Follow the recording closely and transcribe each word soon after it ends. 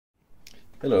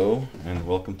Hello and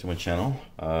welcome to my channel.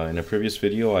 In a previous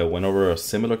video I went over a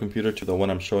similar computer to the one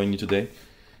I'm showing you today.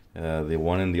 The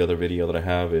one in the other video that I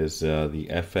have is the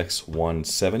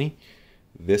FX170.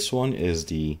 This one is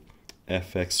the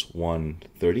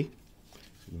FX130.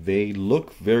 They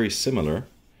look very similar,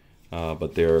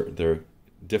 but they're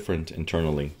different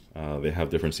internally. They have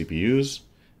different CPUs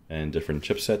and different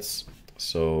chipsets.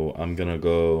 So I'm gonna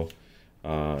go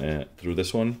through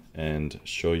this one and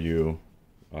show you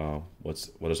what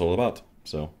it's all about.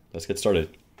 So let's get started.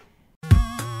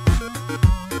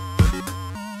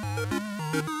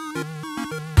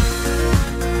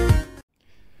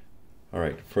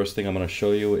 Alright, first thing I'm going to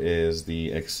show you is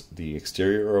the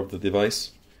exterior of the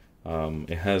device.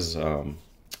 It has in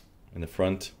the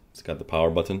front, it's got the power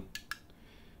button.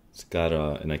 It's got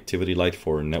an activity light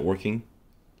for networking.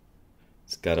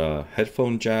 It's got a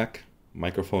headphone jack,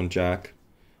 microphone jack,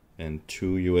 and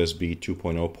two USB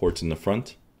 2.0 ports in the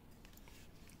front.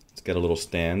 It's got a little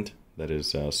stand that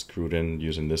is screwed in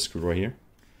using this screw right here.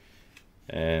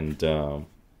 And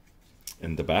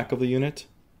in the back of the unit,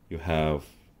 you have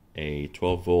a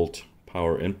 12-volt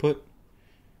power input,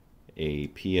 a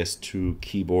PS2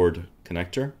 keyboard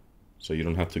connector, so you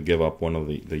don't have to give up one of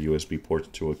the USB ports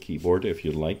to a keyboard if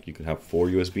you'd like. You could have 4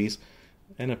 USBs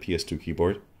and a PS2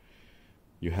 keyboard.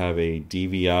 You have a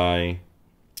DVI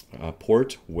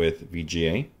port with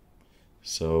VGA.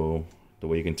 So the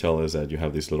way you can tell is that you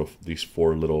have these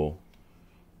 4 little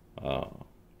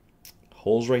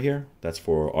holes right here. That's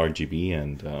for RGB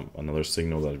and another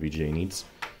signal that VGA needs.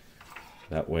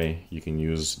 That way you can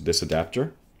use this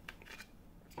adapter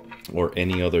or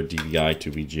any other DVI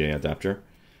to VGA adapter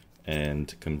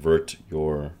and convert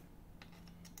your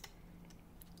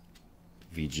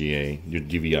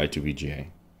DVI to VGA.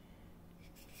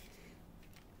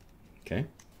 Okay.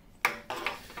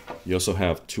 You also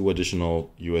have 2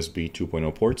 additional USB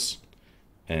 2.0 ports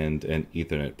and an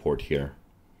Ethernet port here.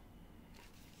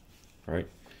 Alright,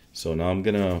 so now I'm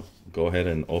gonna go ahead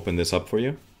and open this up for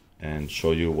you and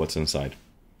show you what's inside.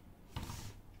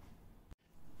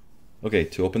 Okay,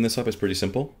 to open this up is pretty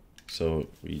simple. So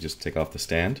we just take off the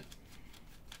stand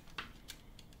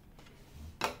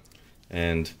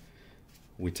and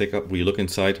we look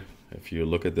inside. If you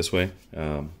look at this way,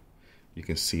 you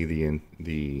can see the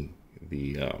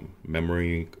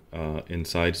memory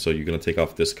inside. So you're going to take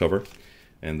off this cover,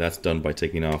 and that's done by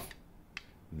taking off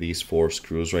these 4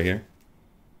 screws right here.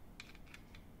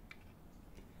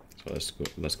 So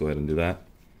let's go ahead and do that.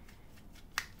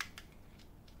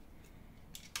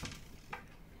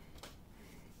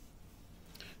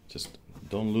 Just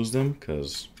don't lose them,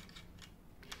 because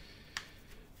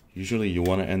usually you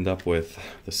want to end up with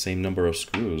the same number of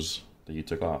screws that you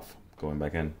took off going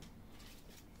back in.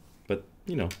 But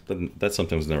you know, that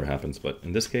sometimes never happens, but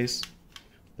in this case,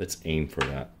 let's aim for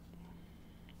that.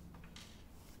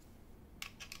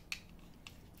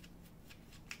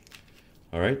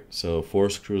 Alright, so 4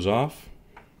 screws off.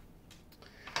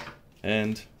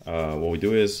 And what we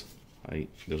do is,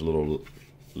 there's a little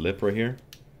lip right here.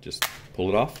 Just pull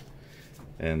it off,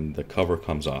 and the cover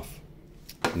comes off.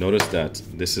 Notice that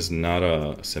this is not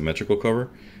a symmetrical cover.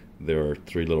 There are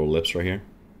 3 little lips right here.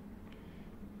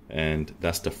 And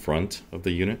that's the front of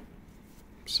the unit.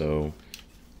 So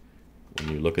when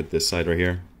you look at this side right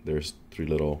here, there's 3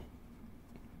 little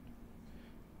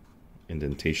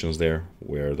indentations there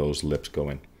where those lips go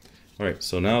in. Alright,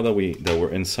 so now that we're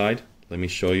inside, let me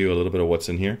show you a little bit of what's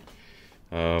in here.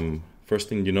 First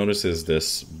thing you notice is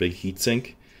this big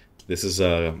heatsink. This is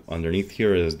underneath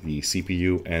here is the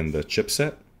CPU and the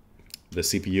chipset. The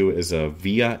CPU is a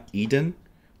VIA Eden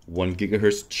 1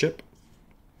 GHz chip,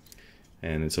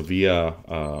 and it's a VIA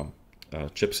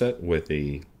chipset with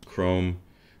a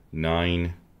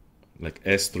Chrome9, like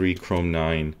S3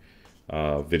 Chrome9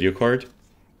 video card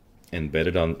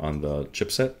embedded on the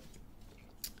chipset.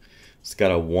 It's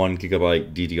got a 1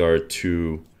 GB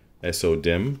DDR2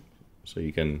 SO-DIMM, so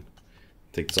you can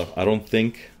take this off. I don't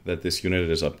think that this unit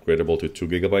is upgradable to 2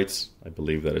 GB. I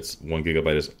believe that it's 1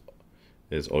 GB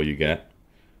is all you get.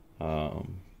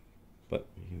 But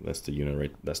that's the unit,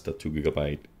 right? That's the 2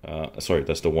 GB. Sorry,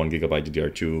 that's the 1 GB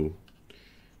DDR2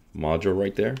 module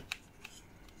right there.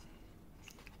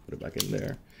 Put it back in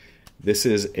there. This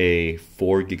is a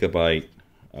 4 GB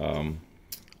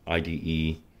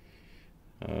IDE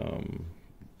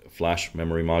flash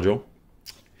memory module.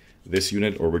 This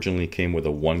unit originally came with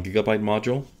a 1 GB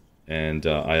module, and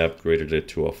I upgraded it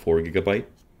to a 4 GB.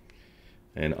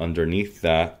 And underneath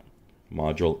that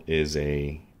module is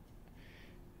a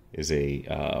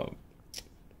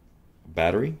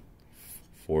battery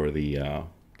for the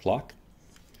clock,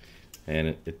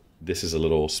 and this is a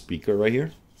little speaker right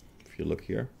here. If you look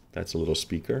here, That's a little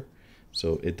speaker.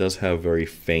 So it does have very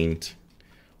faint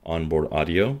onboard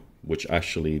audio, which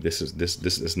actually this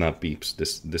is not beeps.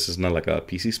 This is not like a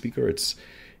PC speaker.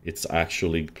 It's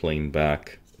actually playing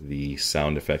back the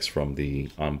sound effects from the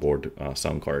onboard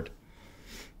sound card.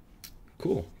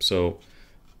 Cool. So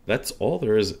that's all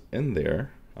there is in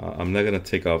there. I'm not gonna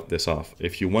take this off.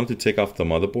 If you want to take off the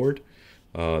motherboard,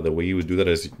 the way you would do that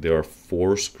is there are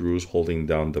 4 screws holding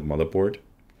down the motherboard.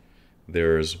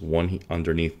 There's one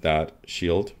underneath that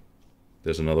shield.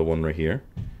 There's another one right here.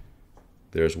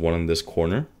 There's one in this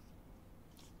corner.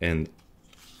 And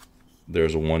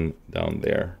there's one down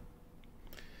there.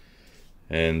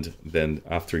 And then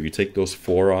after you take those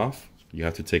 4 off, you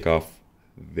have to take off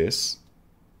this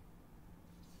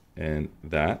and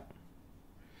that.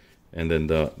 And then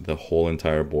the whole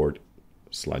entire board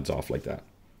slides off like that.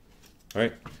 All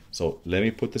right, so let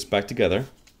me put this back together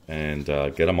and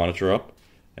get a monitor up,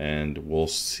 and we'll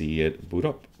see it boot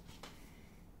up.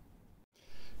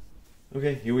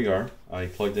 Okay, here we are. I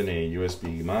plugged in a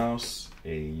USB mouse,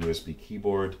 a USB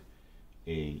keyboard,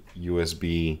 a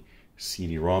USB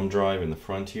CD-ROM drive in the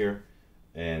front here,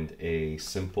 and a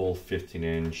simple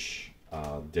 15-inch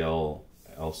Dell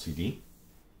LCD.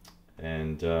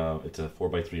 And it's a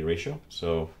 4:3 ratio.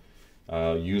 So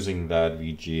using that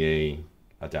VGA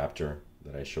adapter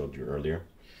that I showed you earlier.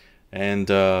 And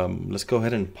let's go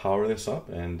ahead and power this up,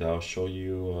 and I'll show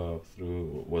you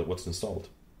through what's installed.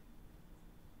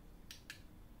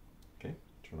 Okay,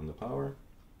 turn on the power.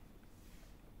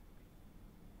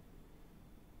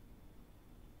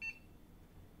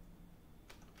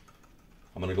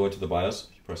 I'm gonna go into the BIOS.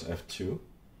 You press F2.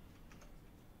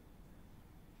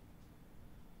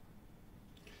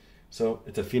 So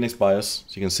it's a Phoenix BIOS,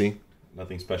 as you can see,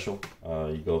 nothing special.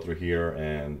 You go through here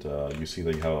and you see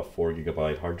that you have a 4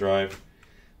 GB hard drive.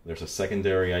 There's a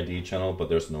secondary ID channel, but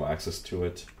there's no access to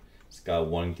it. It's got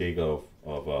 1 gig of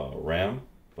RAM,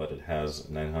 but it has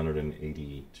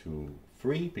 982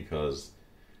 free because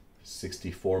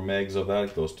 64 megs of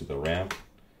that goes to the RAM.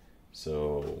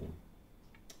 So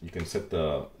you can set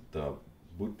the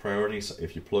boot priorities.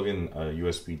 If you plug in a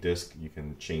USB disk, you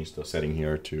can change the setting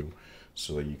here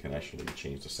so that you can actually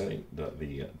change the setting,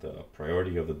 the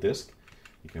priority of the disk.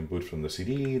 You can boot from the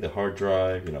CD, the hard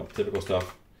drive, you know, typical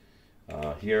stuff.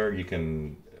 Here you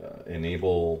can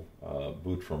enable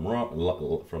boot from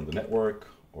the network,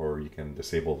 or you can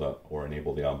disable or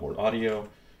enable the onboard audio.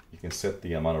 You can set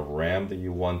the amount of RAM that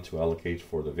you want to allocate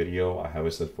for the video. I have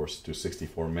it set to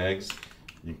 64 megs.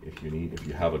 If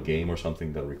you have a game or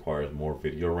something that requires more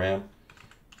video RAM,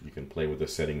 you can play with the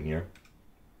setting here.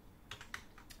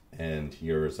 And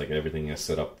here is like everything is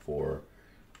set up for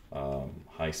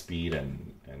high speed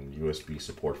and USB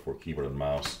support for keyboard and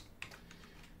mouse.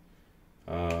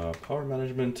 Power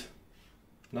management,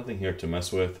 nothing here to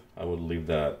mess with. I would leave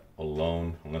that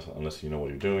alone unless you know what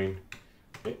you're doing.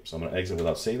 Okay, so I'm gonna exit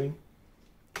without saving,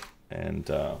 and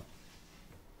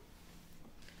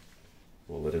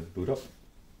we'll let it boot up.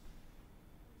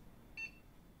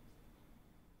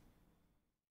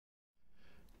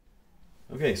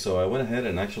 Okay, so I went ahead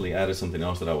and actually added something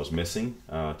else that I was missing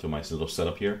to my little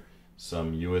setup here.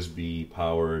 Some USB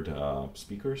powered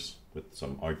speakers with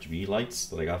some RGB lights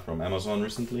that I got from Amazon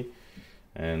recently,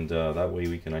 and that way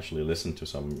we can actually listen to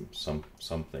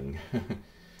something.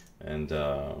 And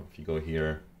if you go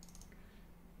here,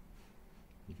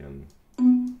 you can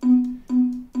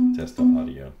test the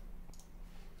audio.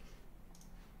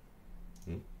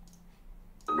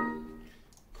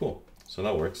 Cool, so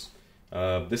that works.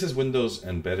 This is Windows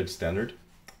Embedded Standard.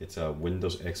 It's a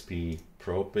Windows XP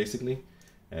Pro basically,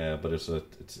 but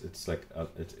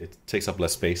it takes up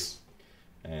less space,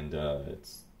 and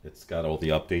it's got all the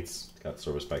updates. It's got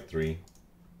Service Pack 3,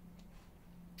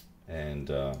 and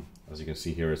as you can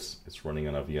see here, it's running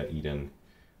on a via Eden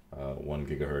 1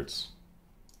 GHz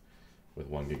with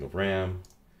 1 gig of RAM.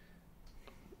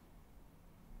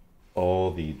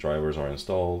 All the drivers are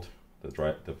installed.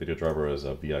 The video driver is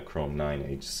a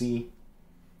UniChrome9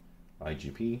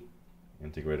 IGP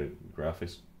integrated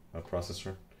graphics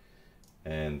processor,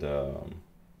 and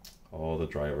all the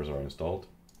drivers are installed.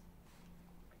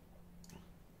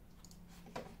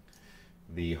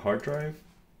 The hard drive,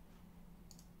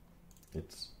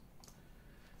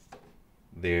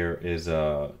 there is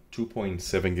a 2.7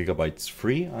 gigabytes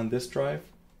free on this drive,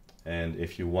 and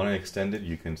if you want to extend it,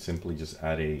 you can simply just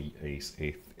add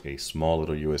a small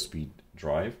little USB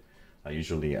drive. I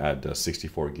usually add a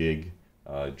 64 gig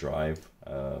drive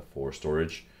for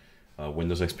storage.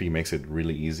 Windows XP makes it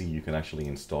really easy. You can actually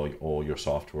install all your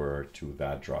software to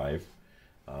that drive,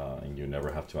 and you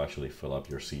never have to actually fill up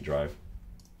your C drive.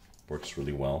 works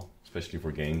really well, especially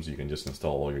for games. You can just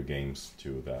install all your games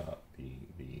to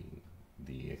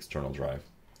the external drive.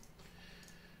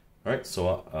 All right,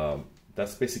 so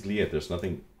that's basically it. There's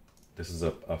nothing. This is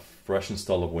a fresh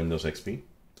install of Windows XP,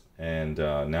 and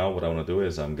now what I want to do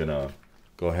is I'm gonna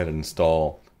go ahead and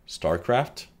install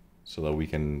StarCraft so that we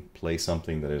can play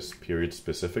something that is period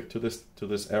specific to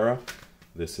this era.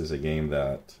 This is a game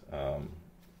that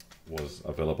was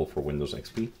available for Windows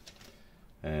XP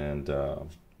and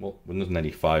well, Windows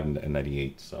 95 and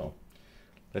 98. So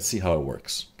let's see how it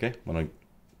works. Okay, I'm gonna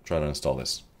try to install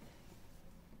this.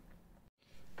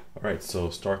 All right, so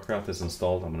StarCraft is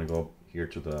installed. I'm gonna go here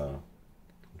to the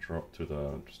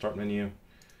start menu,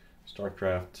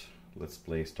 StarCraft. Let's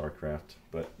play StarCraft,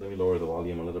 but let me lower the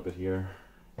volume a little bit here.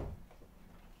 All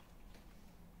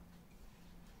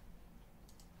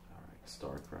right,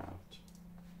 StarCraft.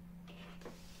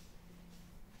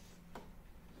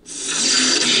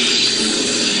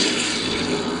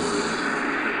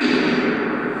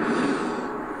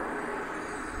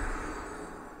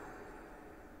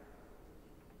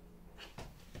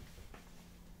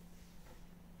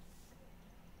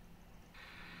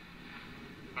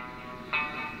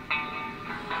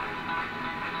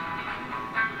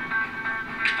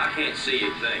 I can't see a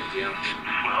thing, Jim. Well,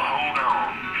 hold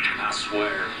on. I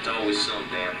swear, it's always some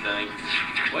damn thing.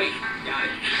 Wait, got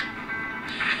it.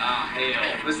 Ah,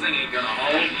 hell, this thing ain't gonna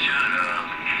hold. Shut up.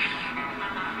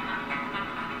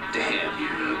 Damn,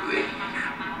 you're ugly.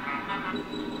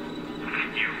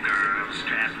 You girls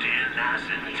strapped in nice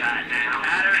and tight now.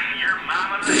 Tighter than your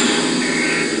mama.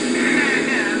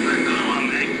 Go on,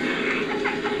 Nick.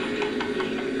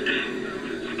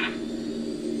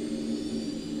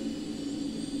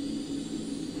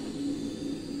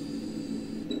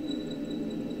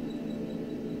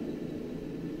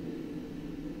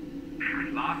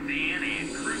 Locked in and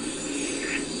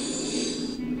cruising.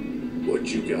 What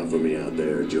you got for me out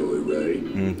there, Joey Ray?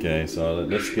 Okay, so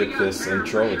let's skip this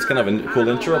intro. It's kind of a cool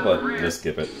intro, but let's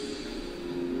skip it.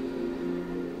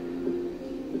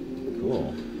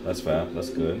 Cool. That's fast. That's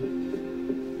good.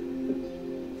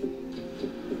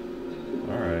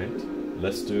 Alright.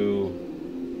 Let's do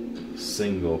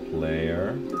single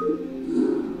player.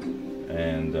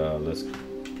 And let's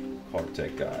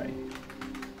Cortec guy.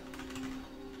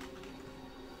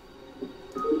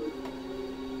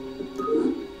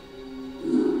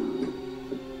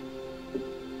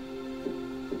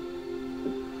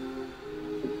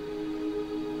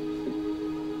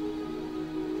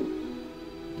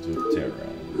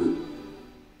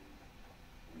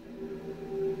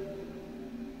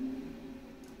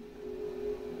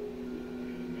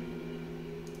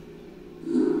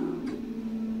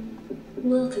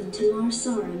 Welcome to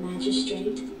Marsara,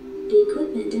 Magistrate. The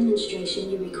equipment demonstration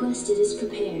you requested is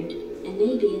prepared and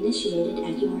may be initiated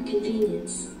at your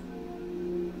convenience.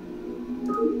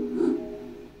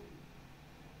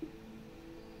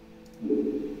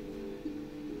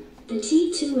 The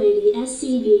T280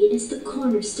 SCV is the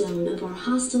cornerstone of our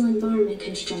hostile environment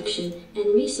construction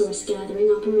and resource gathering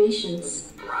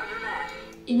operations. Roger that.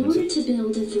 In order to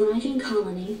build a thriving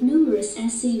colony, numerous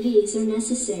SCVs are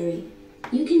necessary.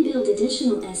 You can build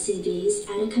additional SCVs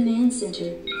at a command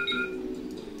center.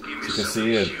 As you can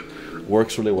see, it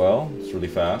works really well. It's really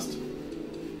fast.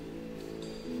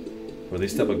 For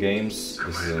these type of games,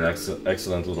 this is an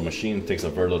excellent little machine. It takes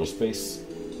up very little space.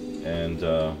 And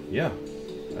yeah,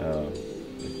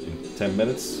 in 10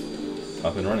 minutes,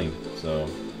 up and running. So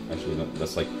actually,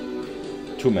 that's like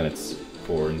 2 minutes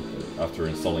after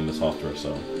installing the software.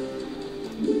 So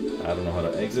I don't know how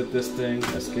to exit this thing.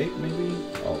 Escape, maybe?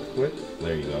 I'll quit.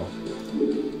 There you go.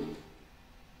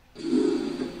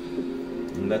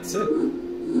 And that's it.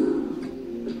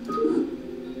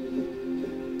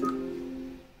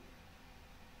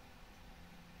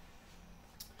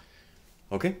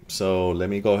 Okay, so let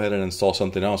me go ahead and install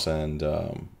something else and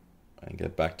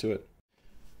get back to it.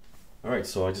 Alright,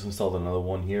 so I just installed another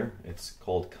one here. It's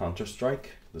called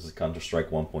Counter-Strike. This is Counter-Strike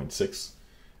 1.6.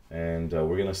 And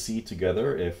we're gonna see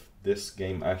together if this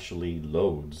game actually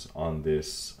loads on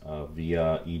this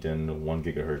via Eden 1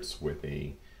 GHz with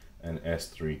an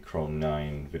S3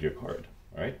 Chrome9 video card.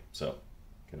 All right, so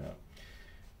gonna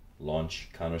launch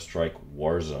Counter-Strike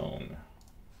Warzone.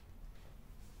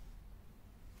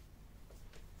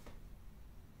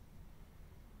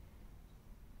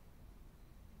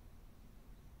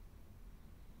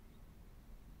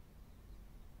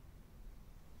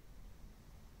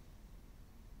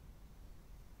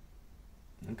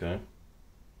 Okay,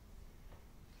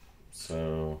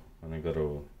 so I'm gonna go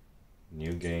to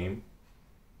new game.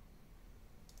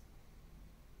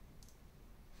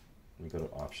 Let me go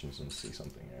to options and see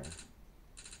something here.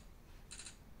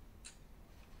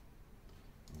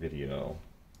 video.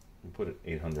 We'll put it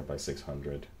 800 by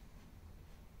 600.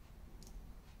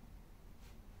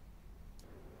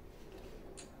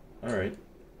 All right,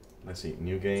 let's see,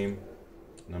 new game,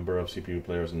 number of CPU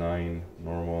players 9,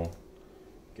 normal,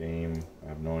 game, I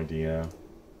have no idea.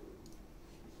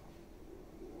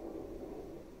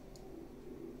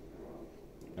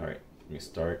 All right, let me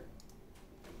start.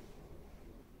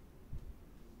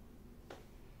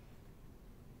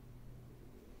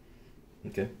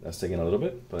 Okay, that's taking a little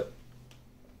bit, but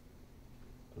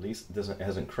at least it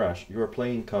hasn't crashed. You are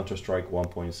playing Counter-Strike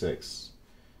 1.6.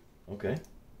 Okay.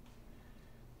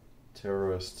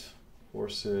 Terrorist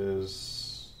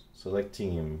forces, select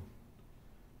team.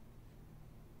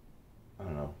 I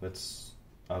don't know, let's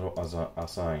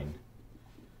auto-assign.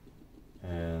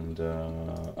 And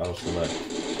auto-select.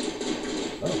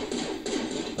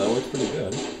 Oh, that works pretty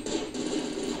good.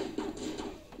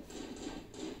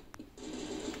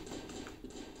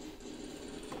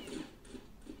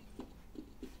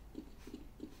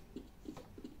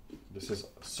 This is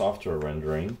software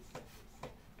rendering.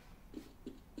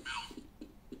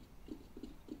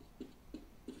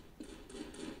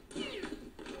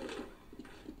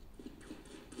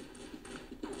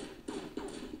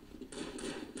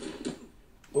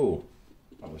 Oh,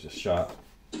 I was just shot.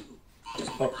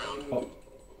 Oh,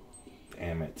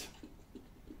 damn it.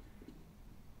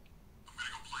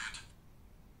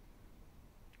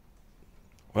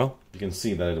 Well, you can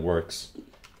see that it works.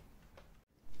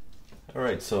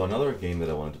 Alright, so another game that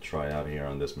I wanted to try out here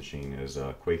on this machine is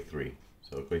Quake 3.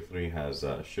 So Quake 3 has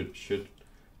should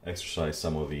exercise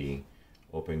some of the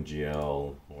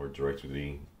OpenGL or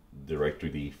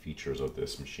Direct3D features of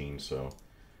this machine. So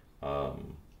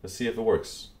let's see if it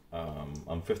works.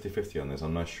 I'm 50-50 on this.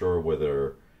 I'm not sure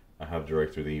whether I have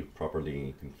Direct3D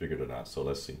properly configured or not. So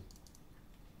let's see.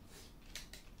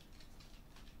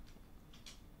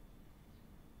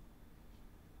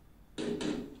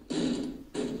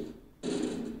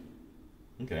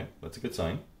 Okay, that's a good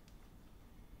sign.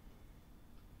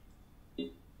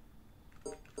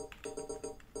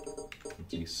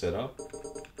 Okay, setup,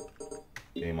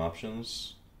 game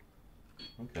options.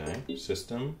 Okay,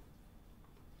 system,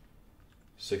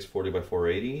 640 by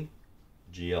 480,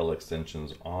 GL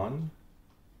extensions on,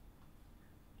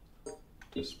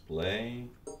 display.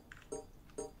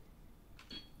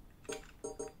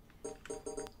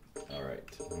 All right,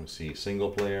 let me see, single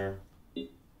player.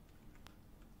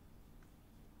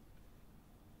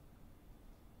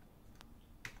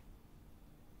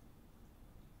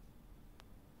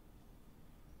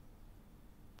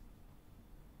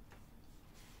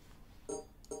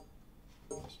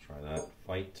 Let's try that.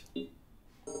 Fight.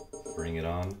 Bring it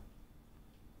on.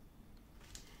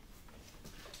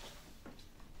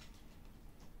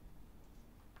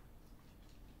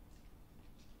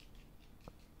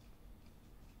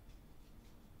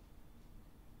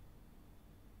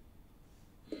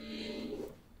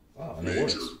 Wow, and it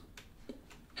works.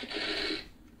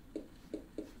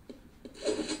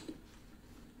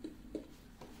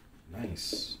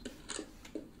 Nice.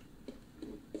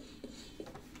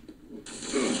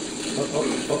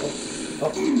 Oh,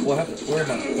 what happened? Where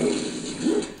am I?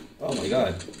 Oh my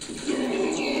god.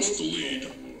 Lost the lead.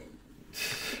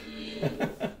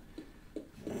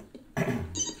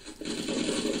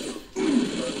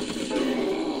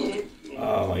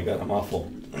 Oh my god, I'm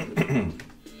awful.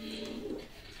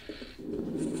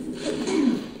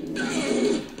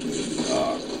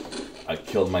 I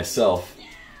killed myself.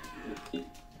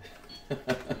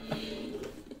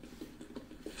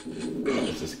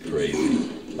 This is crazy.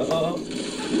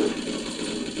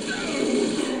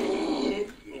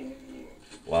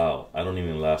 Wow, I don't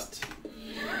even last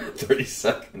 30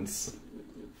 seconds.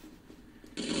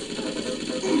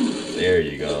 There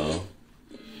you go.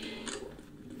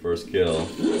 First kill,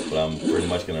 but I'm pretty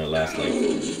much gonna last like...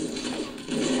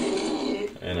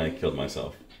 And I killed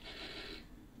myself.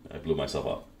 I blew myself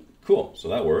up. Cool, so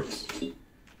that works.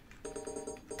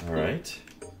 Alright.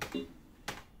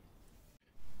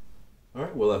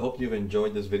 Alright, well I hope you've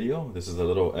enjoyed this video. This is a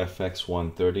little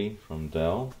FX130 from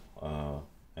Dell.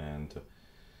 And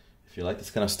if you like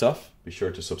this kind of stuff, be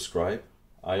sure to subscribe.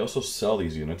 I also sell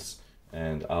these units,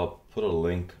 and I'll put a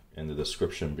link in the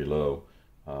description below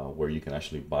where you can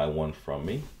actually buy one from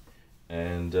me.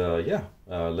 And yeah,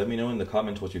 let me know in the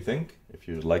comments what you think. If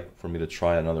you'd like for me to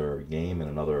try another game and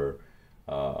another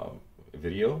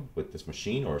video with this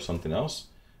machine or something else,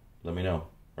 let me know.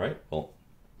 All right, well,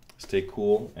 stay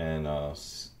cool and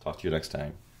talk to you next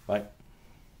time. Bye.